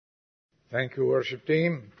Thank you, worship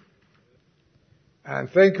team. And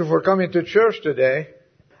thank you for coming to church today.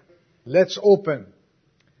 Let's open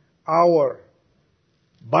our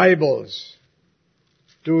Bibles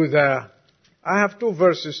to I have two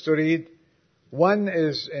verses to read. One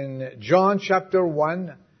is in John chapter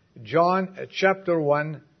 1. John chapter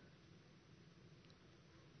 1.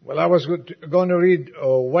 Well, I was going to read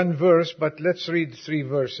one verse, but let's read three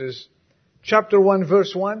verses. Chapter 1,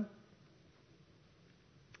 verse 1.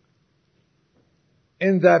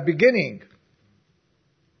 In the beginning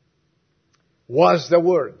was the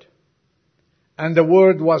Word, and the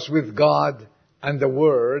Word was with God, and the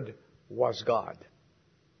Word was God.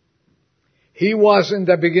 He was in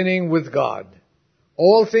the beginning with God.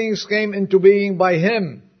 All things came into being by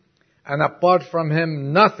Him, and apart from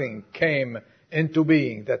Him nothing came into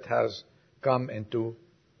being that has come into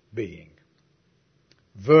being.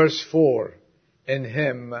 Verse 4, in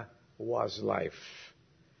Him was life,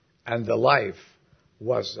 and the life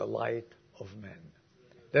was the light of men.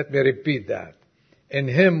 Let me repeat that. In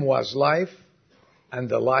Him was life, and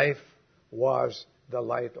the life was the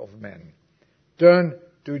light of men. Turn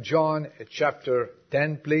to John chapter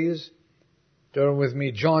 10, please. Turn with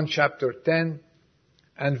me, John chapter 10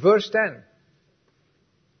 and verse 10.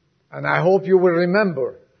 And I hope you will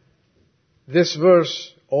remember this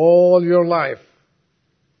verse all your life.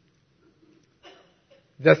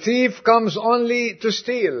 The thief comes only to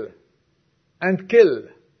steal and kill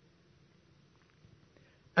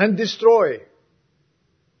and destroy.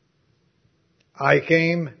 I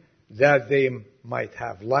came that they might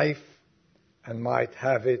have life and might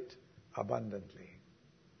have it abundantly.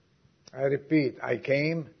 I repeat, I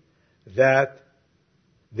came that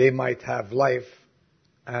they might have life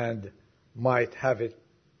and might have it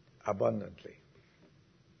abundantly.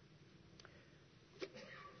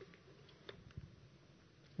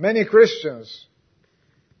 Many Christians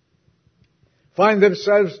find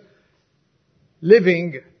themselves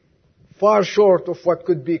living far short of what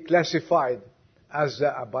could be classified as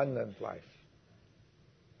the abundant life.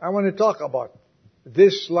 I want to talk about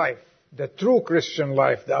this life, the true Christian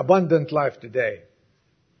life, the abundant life today.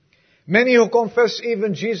 Many who confess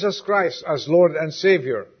even Jesus Christ as Lord and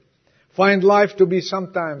Savior find life to be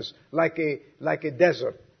sometimes like a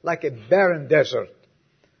desert, like a barren desert,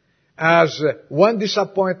 as one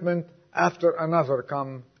disappointment after another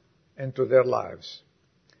come into their lives.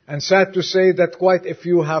 And sad to say that quite a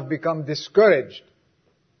few have become discouraged,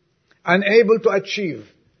 unable to achieve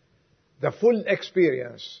the full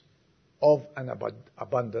experience of an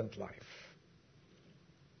abundant life.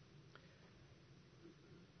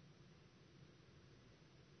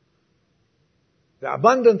 The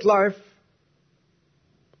abundant life,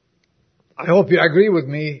 I hope you agree with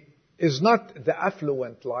me, is not the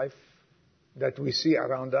affluent life that we see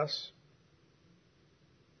around us.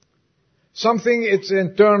 Something it's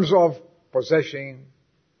in terms of possessing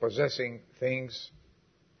things.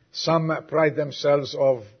 Some pride themselves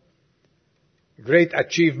of great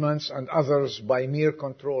achievements and others by mere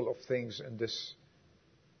control of things in this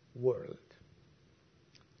world.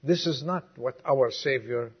 This is not what our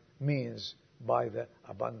Savior means by the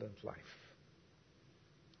abundant life.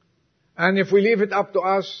 And if we leave it up to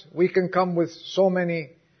us, we can come with so many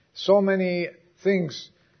things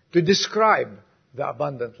to describe the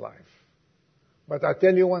abundant life. But I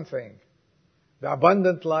tell you one thing, the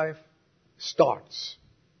abundant life starts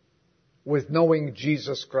with knowing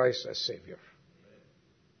Jesus Christ as Savior.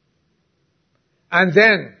 And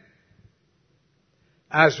then,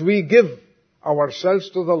 as we give ourselves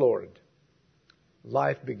to the Lord,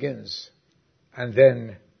 life begins. And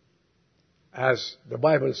then, as the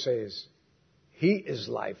Bible says, He is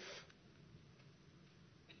life.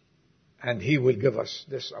 And He will give us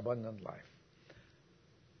this abundant life.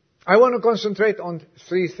 I want to concentrate on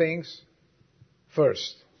three things.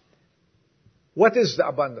 First, what is the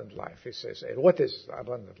abundant life? He says, what is the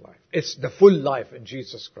abundant life? It's the full life in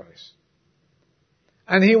Jesus Christ.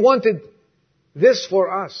 And He wanted this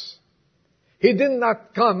for us. He did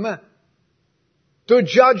not come to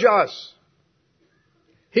judge us.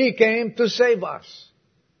 He came to save us.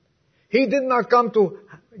 He did not come to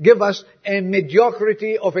give us a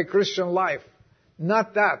mediocrity of a Christian life.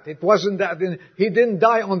 Not that. It wasn't that. He didn't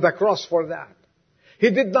die on the cross for that.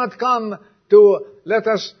 He did not come to let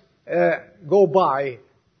us go by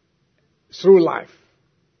through life.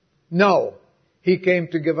 No. He came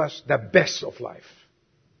to give us the best of life.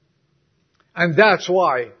 And that's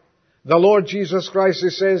why the Lord Jesus Christ,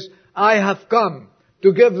 He says, I have come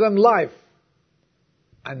to give them life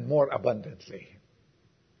and more abundantly.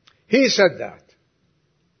 He said that.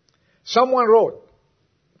 Someone wrote,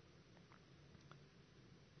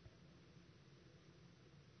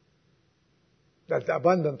 that the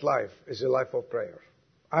abundant life is a life of prayer.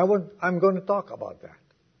 I'm going to talk about that.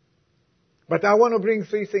 But I want to bring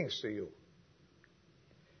three things to you.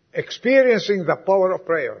 Experiencing the power of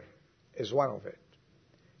prayer is one of it.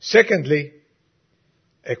 Secondly,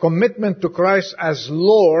 a commitment to Christ as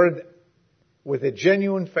Lord with a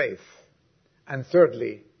genuine faith. And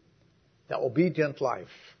thirdly, the obedient life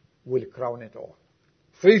will crown it all.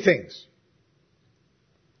 Three things.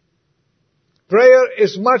 Prayer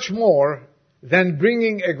is much more than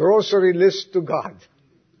bringing a grocery list to God.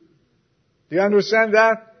 Do you understand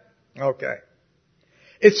that? Okay.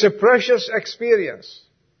 It's a precious experience.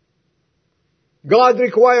 God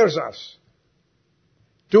requires us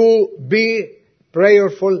to be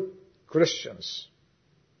prayerful Christians.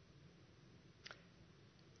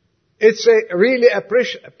 It's really a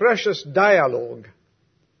precious dialogue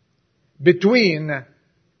between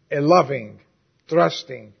a loving,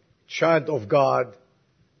 trusting child of God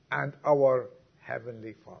and our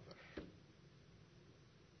Heavenly Father.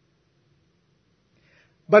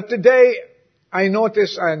 But today, I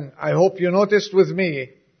notice, and I hope you noticed with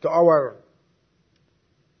me, to our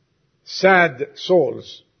sad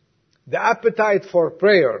souls, the appetite for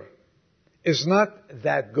prayer is not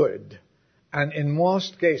that good. And in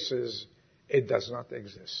most cases, it does not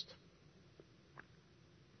exist.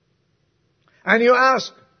 And you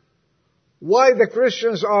ask, why the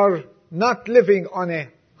Christians are not living on a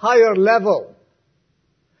higher level?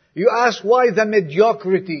 You ask, why the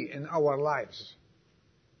mediocrity in our lives?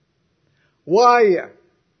 Why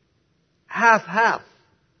half-half?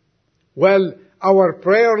 Well, our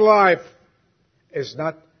prayer life is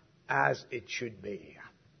not as it should be.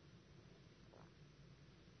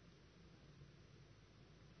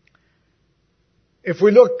 If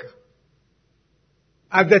we look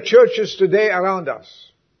at the churches today around us,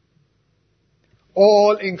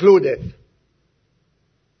 all included,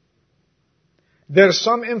 there's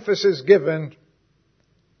some emphasis given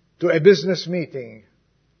to a business meeting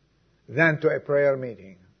than to a prayer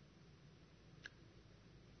meeting.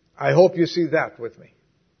 I hope you see that with me.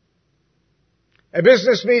 A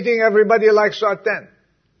business meeting, everybody likes to attend.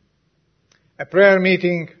 A prayer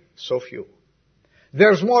meeting, so few.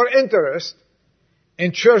 There's more interest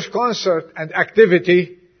in church concert and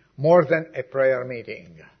activity more than a prayer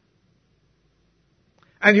meeting.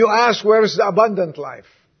 And you ask, where is the abundant life?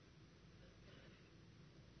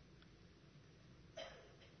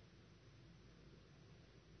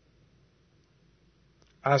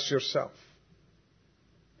 Ask yourself.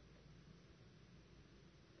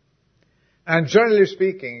 And generally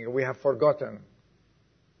speaking, we have forgotten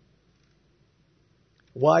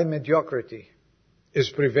why mediocrity is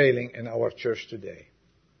prevailing in our church today.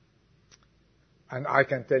 And I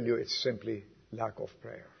can tell you it's simply lack of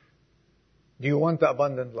prayer. Do you want the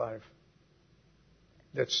abundant life?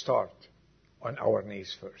 Let's start on our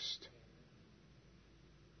knees first.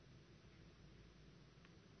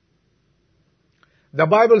 The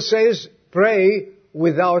Bible says, pray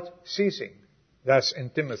without ceasing. That's in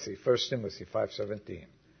Timothy, 1 Timothy 5:17.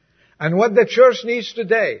 And what the church needs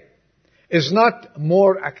today is not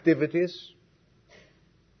more activities,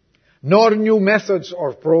 nor new methods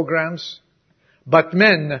or programs, but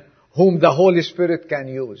men whom the Holy Spirit can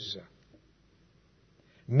use.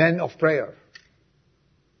 Men of prayer.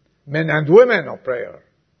 Men and women of prayer.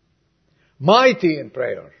 Mighty in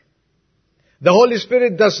prayer. The Holy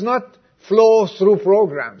Spirit does not flow through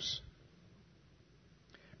programs,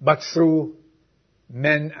 but through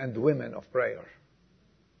men and women of prayer.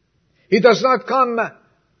 He does not come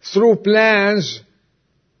through plans,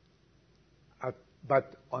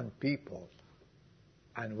 but on people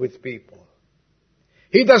and with people.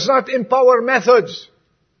 He does not empower methods,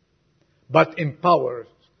 but empowers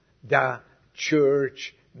the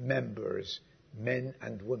church members, men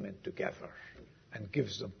and women together, and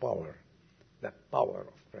gives them power, the power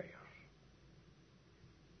of prayer.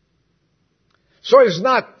 So it's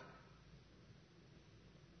not,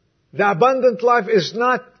 the abundant life is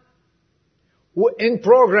not in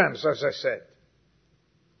programs, as I said.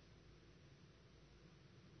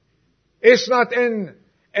 It's not in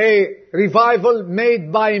a revival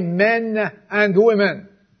made by men and women.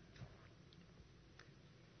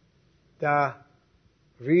 The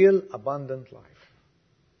real abundant life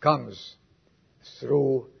comes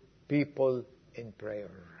through people in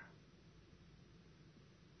prayer.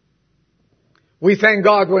 We thank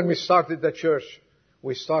God when we started the church,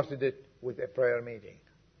 we started it with a prayer meeting.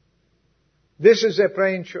 This is a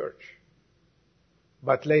praying church.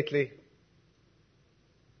 But lately,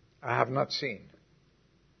 I have not seen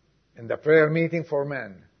in the prayer meeting for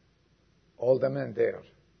men, all the men there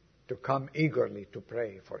to come eagerly to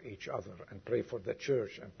pray for each other and pray for the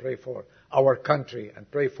church and pray for our country and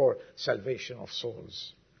pray for salvation of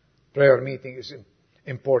souls. Prayer meeting is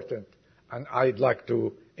important, and I'd like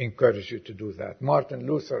to encourage you to do that. Martin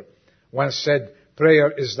Luther once said, prayer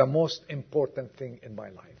is the most important thing in my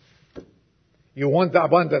life. You want the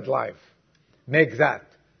abundant life, make that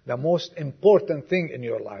the most important thing in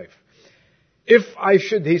your life. He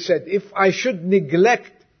said, if I should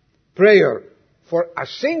neglect prayer for a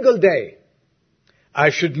single day, I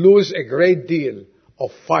should lose a great deal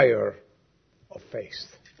of fire of faith.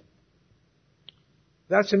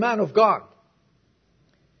 That's a man of God.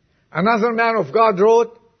 Another man of God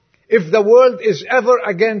wrote, if the world is ever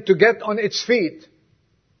again to get on its feet,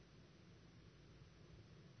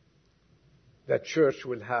 the church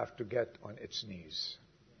will have to get on its knees.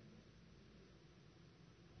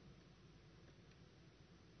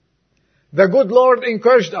 The good Lord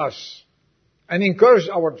encouraged us and encouraged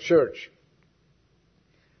our church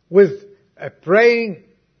with praying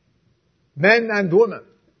men and women.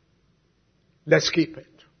 Let's keep it.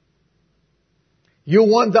 You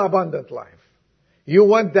want the abundant life. You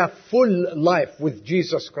want the full life with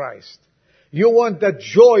Jesus Christ. You want the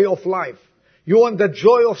joy of life. You want the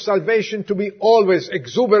joy of salvation to be always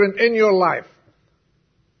exuberant in your life.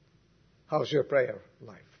 How's your prayer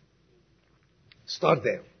life? Start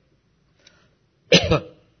there.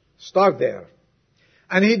 Start there.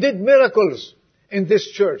 And he did miracles in this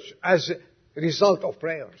church as a result of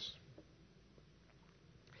prayers.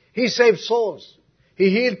 He saved souls. He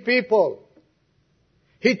healed people.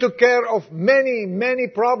 He took care of many, many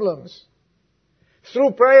problems.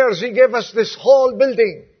 Through prayers, he gave us this whole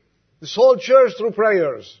building, this whole church through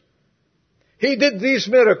prayers. He did these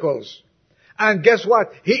miracles. And guess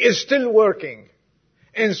what? He is still working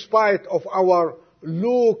in spite of our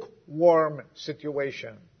lukewarm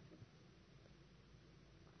situation.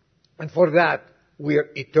 And for that, we are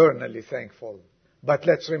eternally thankful. But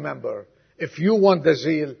let's remember, if you want the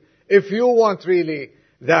zeal, if you want really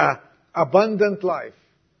the abundant life,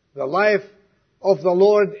 the life of the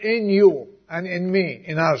Lord in you and in me,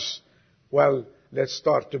 in us, well, let's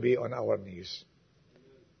start to be on our knees.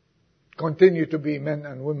 Continue to be men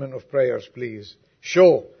and women of prayers, please.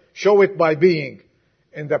 Show it by being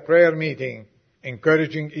in the prayer meeting,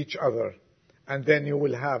 encouraging each other, and then you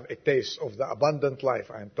will have a taste of the abundant life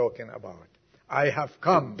I am talking about. I have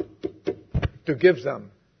come to give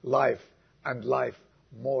them life, and life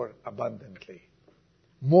more abundantly,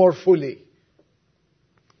 more fully.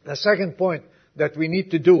 The second point that we need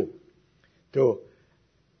to do to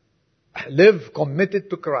live committed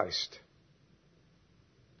to Christ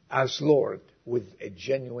as Lord with a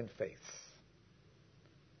genuine faith.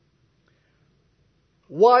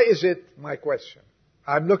 Why is it, my question,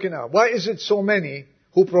 I'm looking at, why is it so many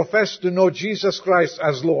who profess to know Jesus Christ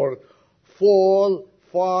as Lord fall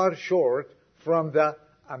far short from the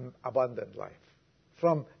abundant life,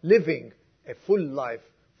 from living a full life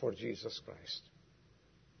for Jesus Christ?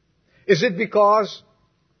 Is it because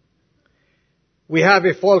we have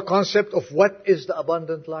a false concept of what is the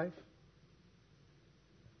abundant life?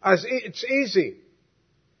 It's easy.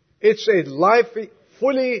 It's a life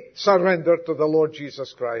fully surrendered to the Lord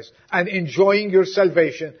Jesus Christ and enjoying your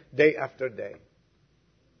salvation day after day.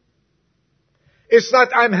 It's not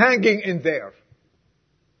I'm hanging in there.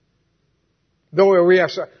 Though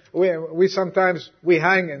we sometimes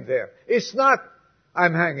hang in there. It's not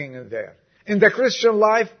I'm hanging in there. In the Christian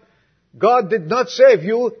life, God did not save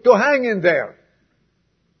you to hang in there.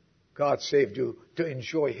 God saved you to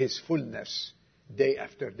enjoy His fullness day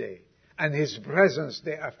after day, and His presence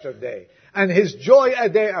day after day, and His joy a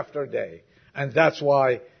day after day. And that's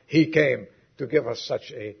why He came to give us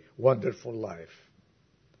such a wonderful life.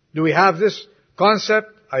 Do we have this concept?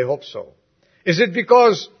 I hope so. Is it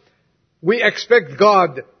because we expect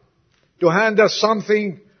God to hand us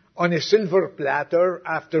something on a silver platter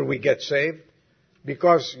after we get saved?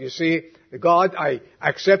 Because, you see, God, I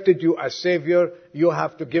accepted you as Savior, you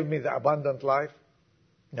have to give me the abundant life?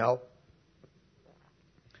 No.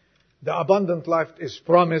 The abundant life is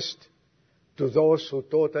promised to those who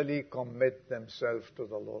totally commit themselves to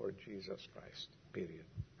the Lord Jesus Christ. Period.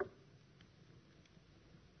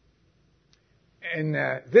 In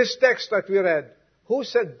this text that we read, who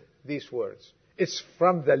said these words? It's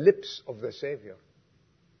from the lips of the Savior.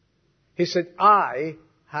 He said, I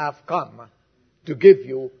have come to give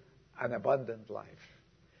you an abundant life.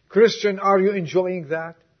 Christian, are you enjoying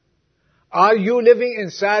that? Are you living in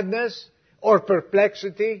sadness or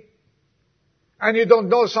perplexity? And you don't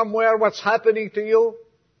know somewhere what's happening to you?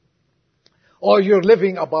 Or you're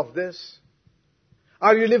living above this?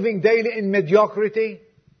 Are you living daily in mediocrity?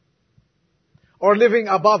 or living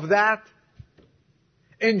above that,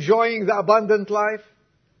 enjoying the abundant life,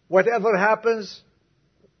 whatever happens.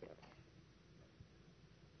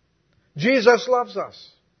 Jesus loves us.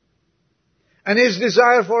 And His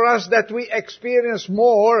desire for us that we experience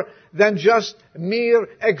more than just mere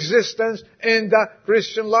existence in the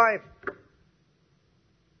Christian life.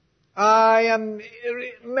 I am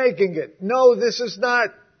making it. No, this is not.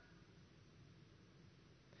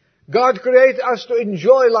 God created us to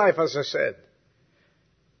enjoy life, as I said.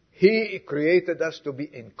 He created us to be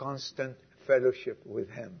in constant fellowship with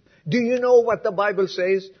Him. Do you know what the Bible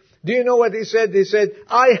says? Do you know what He said? He said,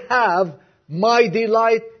 I have my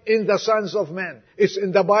delight in the sons of men. It's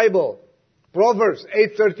in the Bible. Proverbs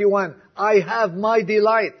 8:31. I have my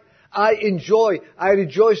delight. I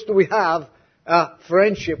rejoice to have a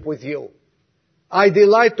friendship with you. I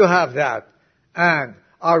delight to have that. And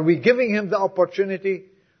are we giving Him the opportunity?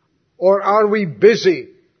 Or are we busy,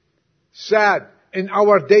 sad in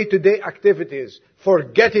our day-to-day activities,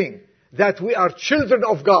 forgetting that we are children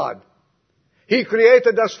of God? He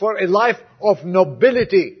created us for a life of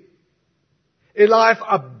nobility, a life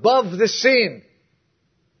above the scene,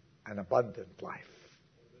 an abundant life.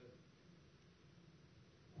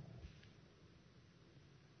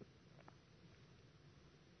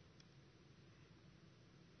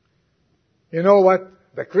 You know what?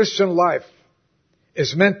 The Christian life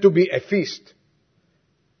is meant to be a feast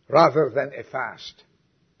rather than a fast.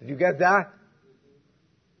 Did you get that?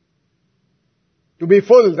 To be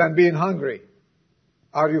full than being hungry.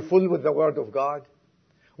 Are you full with the Word of God?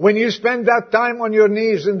 When you spend that time on your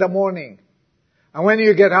knees in the morning, and when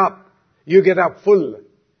you get up full.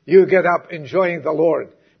 You get up enjoying the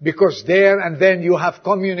Lord. Because there and then you have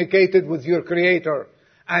communicated with your Creator,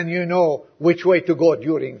 and you know which way to go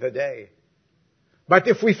during the day. But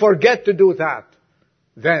if we forget to do that,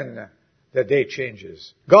 then the day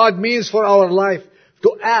changes. God means for our life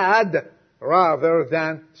to add rather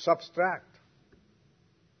than subtract.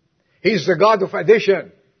 He's the God of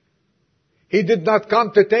addition. He did not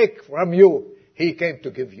come to take from you. He came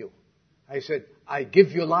to give you. I said, I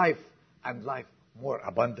give you life and life more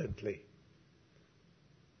abundantly.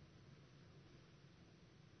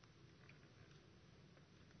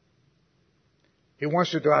 He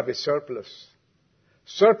wants you to have a surplus.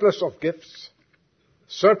 Surplus of gifts.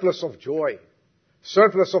 Surplus of joy.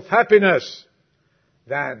 Surplus of happiness.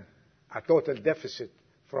 Than a total deficit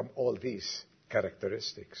from all these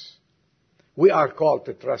characteristics. We are called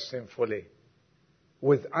to trust Him fully,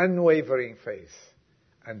 with unwavering faith.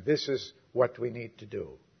 And this is what we need to do.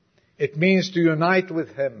 It means to unite with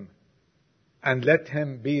Him and let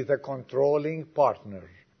Him be the controlling partner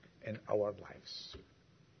in our lives.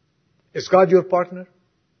 Is God your partner?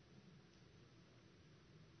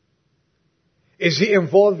 Is He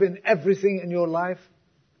involved in everything in your life?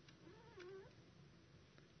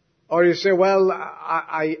 Or you say, well,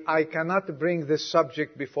 I cannot bring this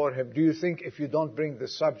subject before Him. Do you think if you don't bring the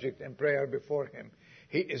subject in prayer before Him,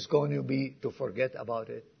 He is going to forget about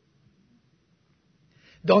it?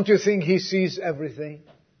 Don't you think He sees everything?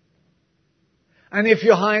 And if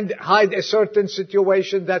you hide a certain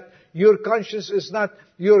situation that your conscience is not,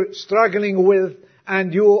 you're struggling with,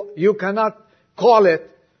 and you cannot call it,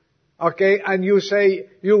 okay, and you say,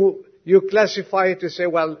 you classify it to say,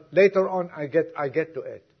 well, later on I get to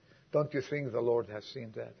it. Don't you think the Lord has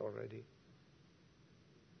seen that already?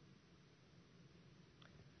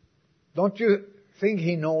 Don't you think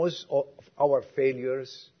He knows of our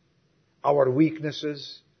failures, our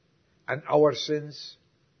weaknesses, and our sins?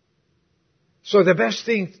 So the best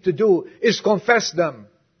thing to do is confess them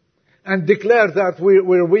and declare that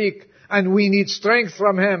we're weak and we need strength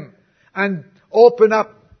from Him, and open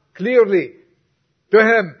up clearly to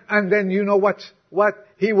Him. And then you know what?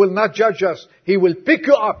 He will not judge us. He will pick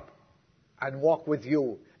you up and walk with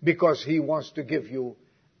you, because He wants to give you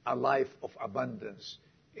a life of abundance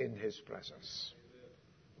in His presence.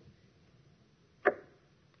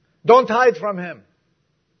 Don't hide from Him.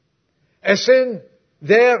 A sin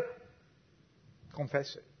there,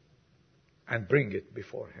 confess it and bring it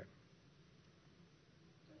before Him.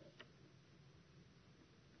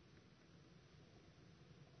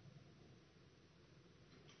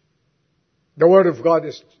 The Word of God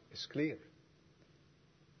is clear.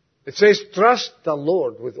 It says, trust the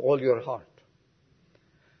Lord with all your heart.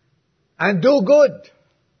 And do good.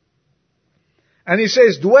 And He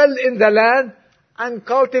says, dwell in the land and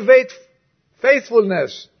cultivate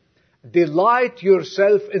faithfulness. Delight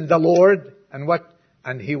yourself in the Lord, and what?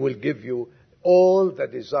 And He will give you all the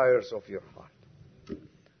desires of your heart.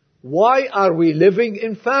 Why are we living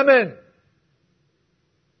in famine?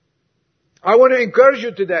 I want to encourage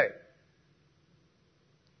you today.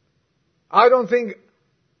 I don't think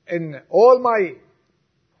in all my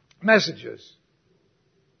messages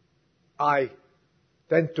I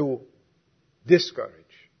tend to discourage.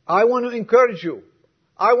 I want to encourage you.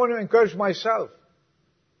 I want to encourage myself.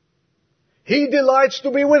 He delights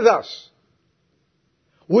to be with us.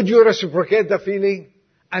 Would you reciprocate the feeling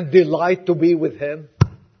and delight to be with Him?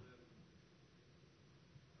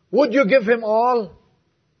 Would you give Him all?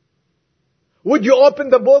 Would you open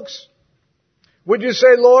the books? Would you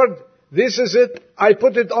say, Lord, this is it. I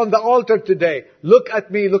put it on the altar today. Look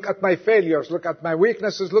at me. Look at my failures. Look at my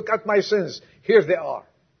weaknesses. Look at my sins. Here they are.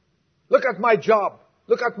 Look at my job.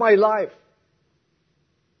 Look at my life.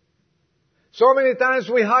 So many times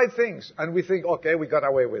we hide things and we think, okay, we got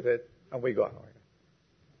away with it, and we go away.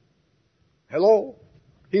 Hello?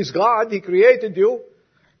 He's God. He created you.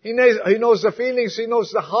 He knows the feelings. He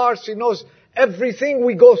knows the hearts. He knows everything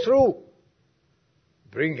we go through.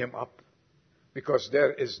 Bring Him up, because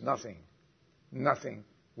there is nothing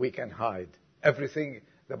we can hide. Everything,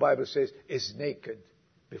 the Bible says, is naked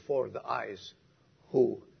before the eyes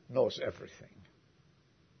who knows everything.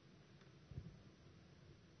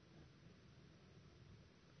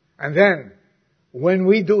 And then, when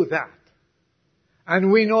we do that,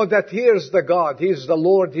 and we know that He is the God, He is the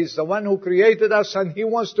Lord, He is the one who created us, and He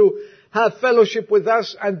wants to have fellowship with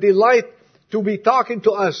us and delight to be talking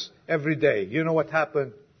to us every day. You know what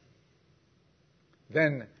happened?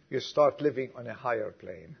 Then you start living on a higher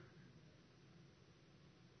plane.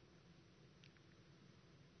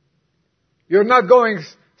 You're not going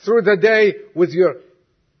through the day with your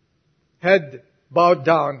head bowed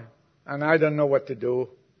down, and I don't know what to do.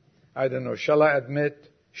 I don't know. Shall I admit?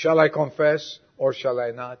 Shall I confess? Or shall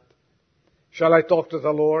I not? Shall I talk to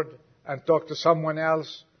the Lord and talk to someone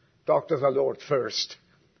else? Talk to the Lord first.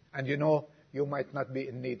 And you know, you might not be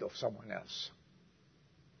in need of someone else.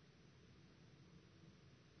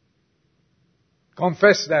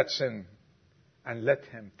 Confess that sin and let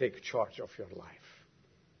Him take charge of your life.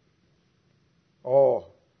 Oh,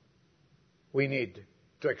 we need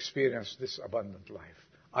to experience this abundant life.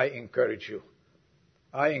 I encourage you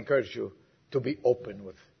to be open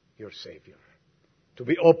with your Savior. To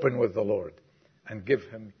be open with the Lord and give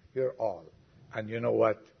Him your all. And you know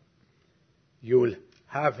what? You'll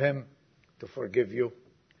have Him to forgive you.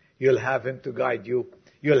 You'll have Him to guide you.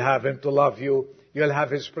 You'll have Him to love you. You'll have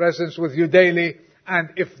His presence with you daily.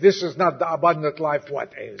 And if this is not the abundant life,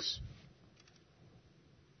 what is?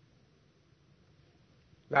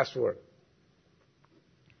 Last word.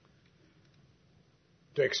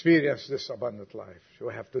 To experience this abundant life, you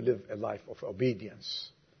have to live a life of obedience.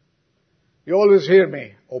 You always hear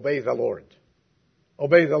me, obey the Lord.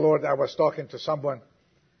 Obey the Lord. I was talking to someone,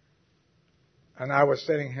 and I was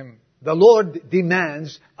telling him, the Lord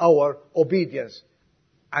demands our obedience.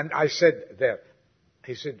 And I said there,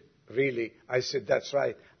 he said, really? I said, that's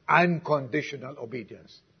right. Unconditional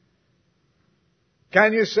obedience.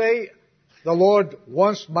 Can you say, the Lord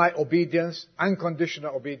wants my obedience,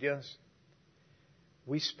 unconditional obedience?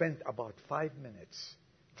 We spent about 5 minutes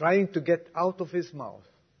trying to get out of his mouth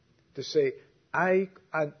to say,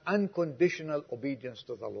 an unconditional obedience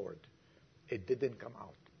to the Lord. It didn't come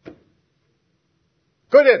out.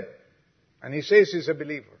 Couldn't. And he says he's a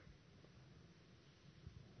believer.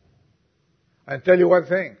 And tell you one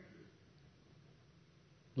thing.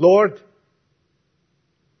 Lord,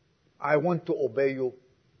 I want to obey you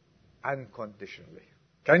unconditionally.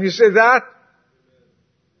 Can you say that?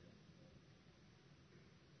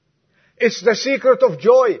 It's the secret of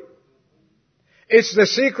joy. It's the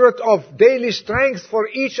secret of daily strength for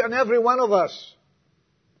each and every one of us.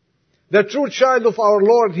 The true child of our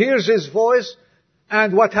Lord hears His voice,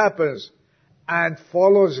 and what happens? And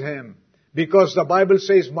follows Him. Because the Bible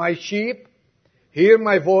says, my sheep hear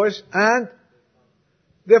my voice and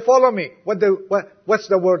they follow me. What's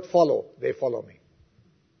the word follow? They follow me.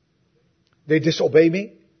 They disobey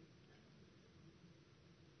me?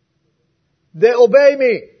 They obey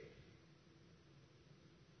me.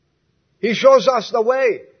 He shows us the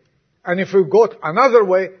way. And if we go another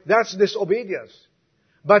way, that's disobedience.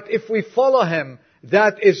 But if we follow Him,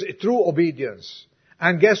 that is true obedience.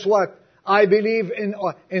 And guess what? I believe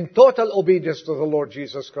in total obedience to the Lord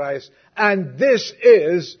Jesus Christ. And this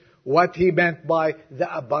is what He meant by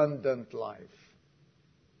the abundant life.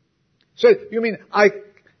 So, you mean I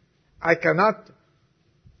cannot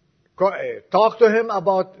talk to Him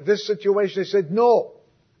about this situation? He said, no.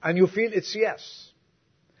 And you feel it's yes.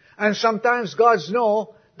 And sometimes God's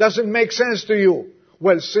no doesn't make sense to you.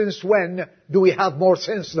 Well, since when do we have more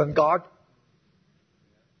sense than God?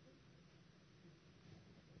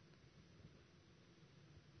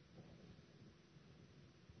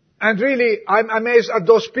 And really, I'm amazed at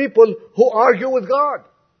those people who argue with God,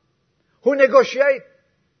 who negotiate.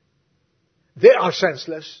 They are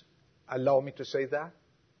senseless. Allow me to say that.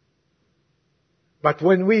 But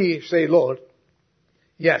when we say, Lord,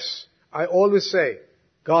 yes, I always say,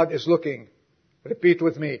 God is looking, repeat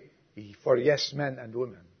with me, for yes men and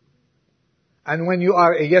women. And when you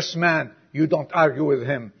are a yes man, you don't argue with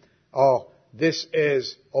him. Oh, this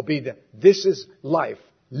is obedience. This is life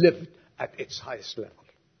lived at its highest level.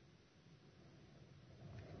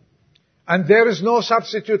 And there is no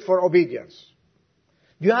substitute for obedience.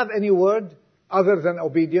 Do you have any word other than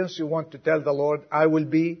obedience you want to tell the Lord, I will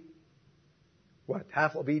be, what,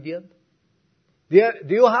 half obedient? Do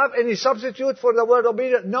you have any substitute for the word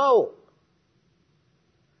obedient? No.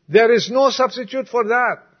 There is no substitute for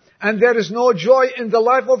that. And there is no joy in the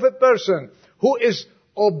life of a person who is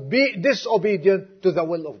disobedient to the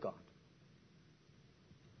will of God.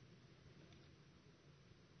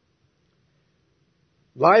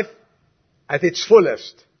 Life at its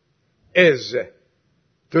fullest is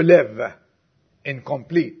to live in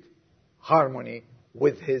complete harmony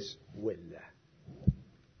with His will.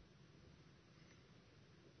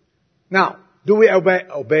 Now, do we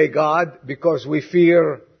obey God because we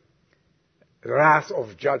fear wrath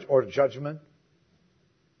of judgment?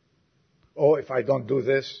 Oh, if I don't do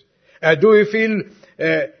this. Do we feel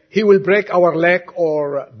He will break our leg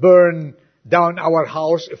or burn down our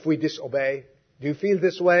house if we disobey? Do you feel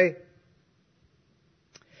this way?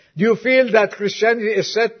 Do you feel that Christianity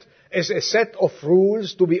is a set of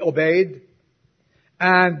rules to be obeyed?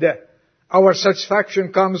 And our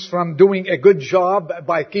satisfaction comes from doing a good job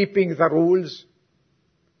by keeping the rules?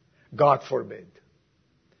 God forbid.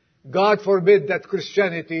 God forbid that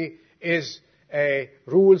Christianity is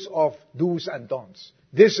rules of do's and don'ts.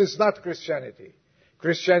 This is not Christianity.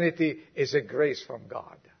 Christianity is a grace from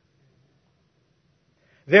God.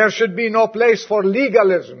 There should be no place for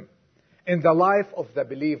legalism in the life of the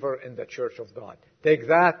believer in the church of God. Take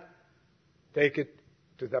that, take it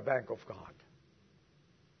to the bank of God.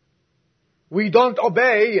 We don't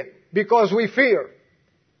obey because we fear.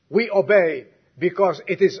 We obey because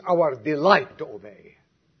it is our delight to obey.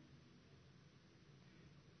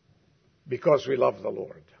 Because we love the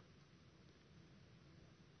Lord.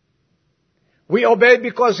 We obey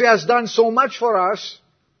because He has done so much for us,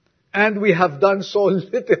 and we have done so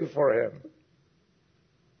little for Him.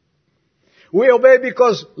 We obey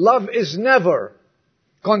because love is never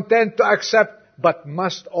content to accept, but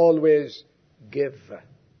must always give.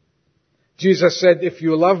 Jesus said, if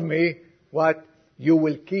you love me, what? You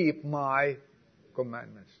will keep my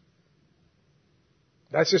commandments.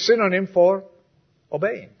 That's a synonym for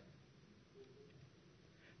obeying.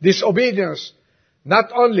 Disobedience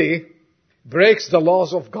not only breaks the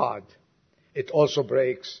laws of God, it also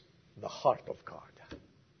breaks the heart of God.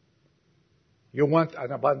 You want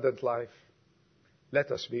an abundant life? Let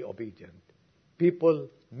us be obedient. People,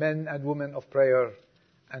 men and women of prayer,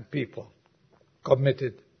 and people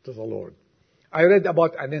committed to the Lord. I read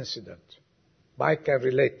about an incident. Mike can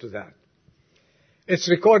relate to that. It's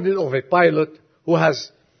recorded of a pilot who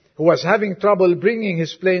was having trouble bringing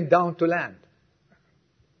his plane down to land.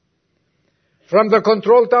 From the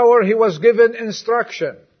control tower, he was given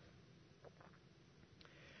instruction.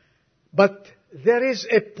 But there is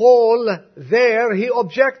a pole there, he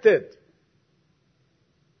objected.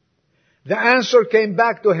 The answer came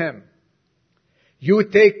back to him. You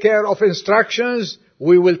take care of instructions,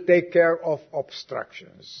 we will take care of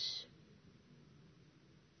obstructions.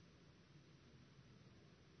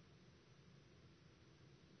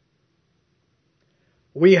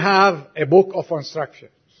 We have a book of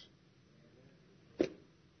instructions.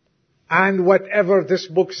 And whatever this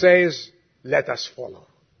book says, let us follow.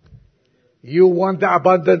 You want the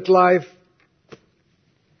abundant life?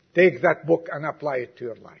 Take that book and apply it to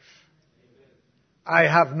your life. I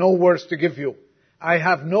have no words to give you. I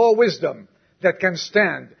have no wisdom that can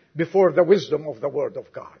stand before the wisdom of the Word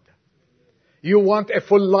of God. You want a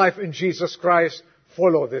full life in Jesus Christ?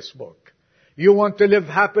 Follow this book. You want to live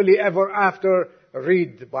happily ever after?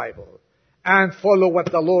 Read the Bible. And follow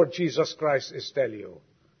what the Lord Jesus Christ is telling you.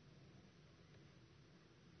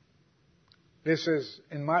 This is,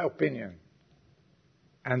 in my opinion,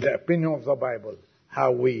 and the opinion of the Bible,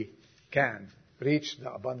 how we can reach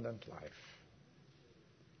the abundant life.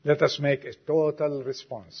 Let us make a total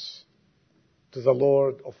response to the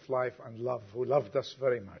Lord of life and love, who loved us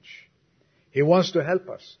very much. He wants to help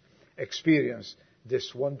us experience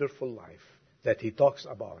this wonderful life that He talks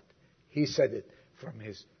about. He said it from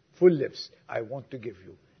His full lips. I want to give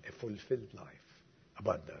you a fulfilled life,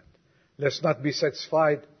 abundant. Let's not be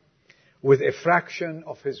satisfied with a fraction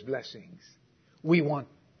of His blessings. We want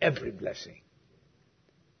every blessing.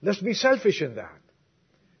 Let's be selfish in that.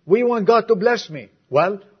 We want God to bless me.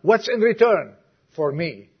 Well, what's in return for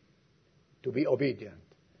me? To be obedient,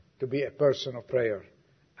 to be a person of prayer,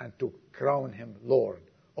 and to crown Him Lord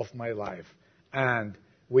of my life. And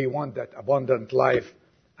we want that abundant life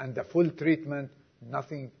and the full treatment,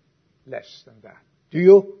 nothing less than that. Do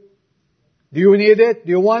you? Do you need it?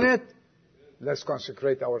 Do you want it? Let's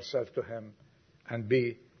consecrate ourselves to Him and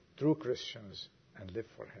be true Christians and live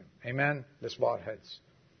for Him. Amen? Let's bow our heads.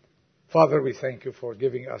 Father, we thank You for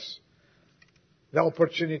giving us the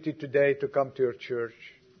opportunity today to come to Your church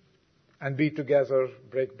and be together,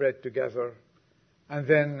 break bread together, and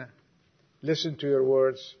then listen to Your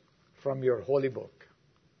words from Your holy book.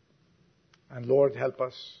 And Lord, help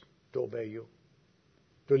us to obey You,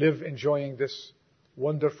 to live enjoying this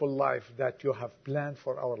wonderful life that You have planned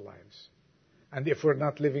for our lives. And if we're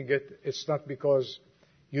not living it, it's not because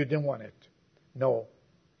You didn't want it. No,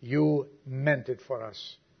 You meant it for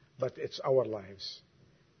us, but it's our lives.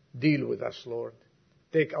 Deal with us, Lord.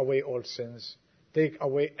 Take away all sins. Take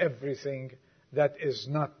away everything that is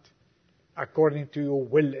not according to Your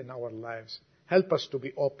will in our lives. Help us to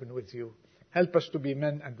be open with You. Help us to be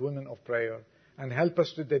men and women of prayer. And help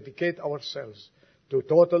us to dedicate ourselves to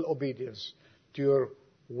total obedience to Your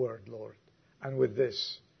word, Lord. And with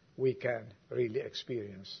this, we can really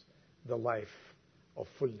experience the life of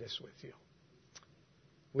fullness with You.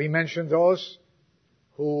 We mentioned those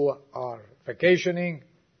who are vacationing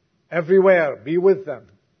everywhere. Be with them.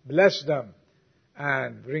 Bless them.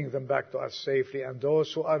 And bring them back to us safely. And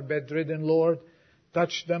those who are bedridden, Lord,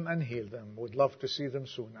 touch them and heal them. Would love to see them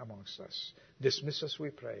soon amongst us. Dismiss us, we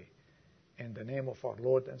pray. In the name of our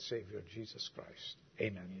Lord and Savior, Jesus Christ.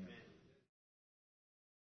 Amen. Amen.